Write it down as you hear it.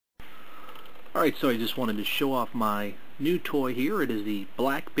Alright, so I just wanted to show off my new toy here. It is the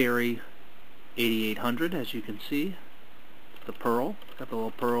Blackberry 8800, as you can see. The pearl. Got the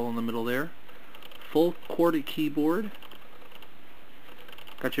little pearl in the middle there. Full QWERTY keyboard.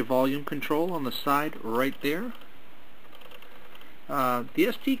 Got your volume control on the side right there. The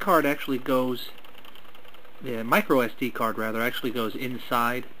SD card actually goes, micro SD card rather, actually goes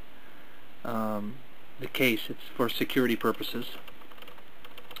inside the case. It's for security purposes.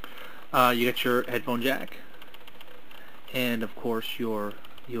 You got your headphone jack, and of course your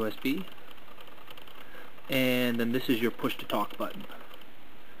USB, and then this is your push to talk button.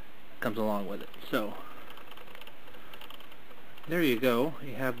 Comes along with it. So there you go.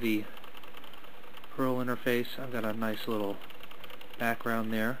 You have the Pearl interface. I've got a nice little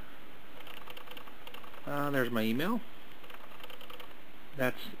background there. There's my email.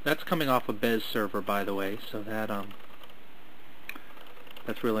 That's coming off a Bez server, by the way, so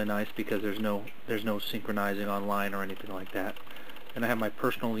that's really nice because there's no synchronizing online or anything like that. And I have my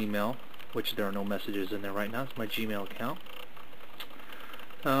personal email, which there are no messages in there right now. It's my Gmail account.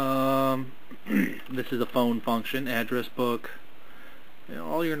 This is a phone function, address book,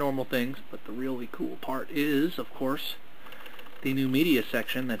 all your normal things. But the really cool part is, of course, the new media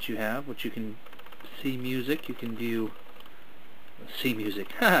section that you have, which you can see music. You can see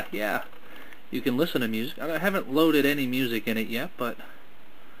music. Yeah, you can listen to music. I haven't loaded any music in it yet, but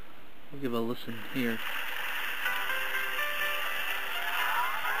we'll give a listen here.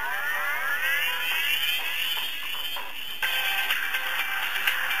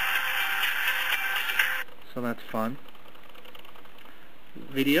 So that's fun.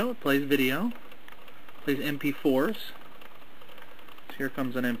 Video, it plays video. Plays MP4s. So here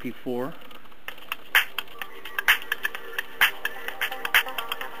comes an MP4.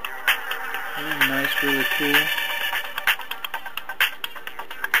 Really nice, really cool.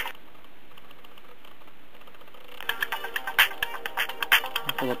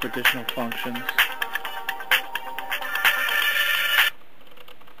 Pull up additional functions.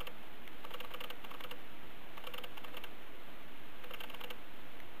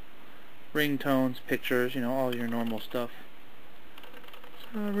 Ringtones, pictures, all your normal stuff.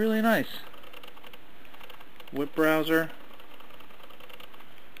 So really nice. Web browser.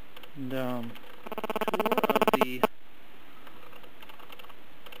 And tour of the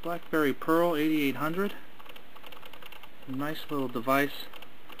Blackberry Pearl 8800. Nice little device.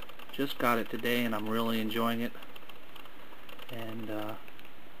 Just got it today and I'm really enjoying it. And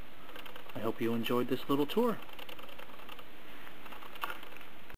I hope you enjoyed this little tour.